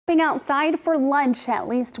Being outside for lunch, at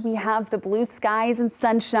least we have the blue skies and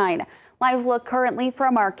sunshine. Live look currently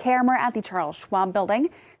from our camera at the Charles Schwab building.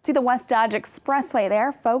 See the West Dodge Expressway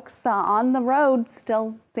there. Folks on the road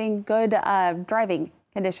still seeing good driving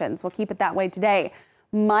conditions. We'll keep it that way today.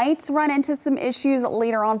 Might run into some issues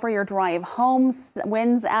later on for your drive home.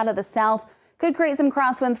 Winds out of the south could create some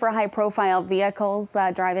crosswinds for high profile vehicles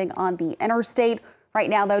driving on the interstate. Right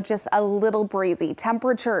now, though, just a little breezy.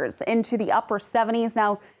 Temperatures into the upper 70s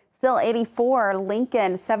now. Still 84,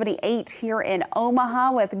 Lincoln 78 here in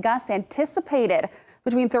Omaha, with gusts anticipated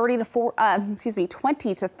between 20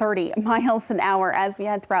 to 30 miles an hour as we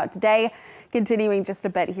head throughout today. Continuing just a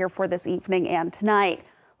bit here for this evening and tonight.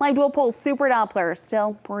 Live dual pole super Doppler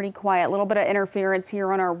still pretty quiet. A little bit of interference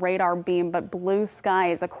here on our radar beam, but blue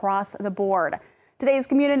skies across the board. Today's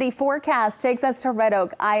community forecast takes us to Red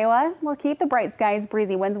Oak, Iowa. We'll keep the bright skies,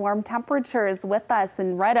 breezy winds, warm temperatures with us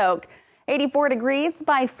in Red Oak. 84 degrees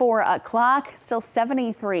by 4 o'clock, still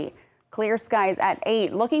 73. Clear skies at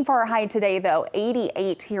 8. Looking for a high today, though,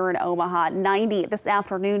 88 here in Omaha, 90 this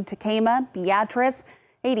afternoon, Tacoma, Beatrice,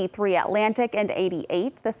 83 Atlantic, and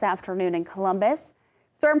 88 this afternoon in Columbus.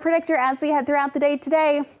 Storm predictor as we head throughout the day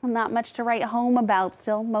today. Not much to write home about,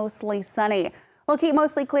 still mostly sunny. We'll keep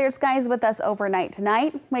mostly clear skies with us overnight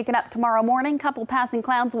tonight. Waking up tomorrow morning, couple passing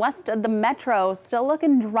clouds west of the metro. Still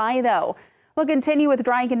looking dry, though. We'll continue with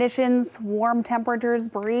dry conditions, warm temperatures,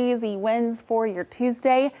 breezy winds for your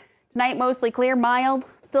Tuesday. Tonight, mostly clear, mild,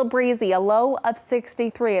 still breezy, a low of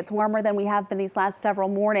 63. It's warmer than we have been these last several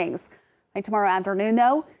mornings. By tomorrow afternoon,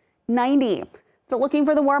 though, 90. Still looking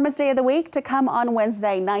for the warmest day of the week to come on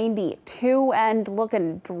Wednesday, 92, and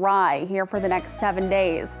looking dry here for the next 7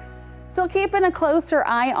 days. Still keeping a closer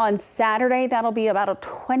eye on Saturday. That'll be about a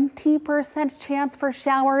 20% chance for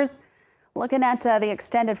showers. Looking at the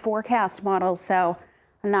extended forecast models, though,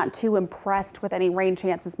 I'm not too impressed with any rain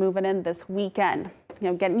chances moving in this weekend.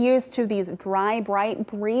 Getting used to these dry, bright,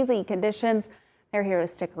 breezy conditions. They're here to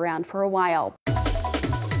stick around for a while.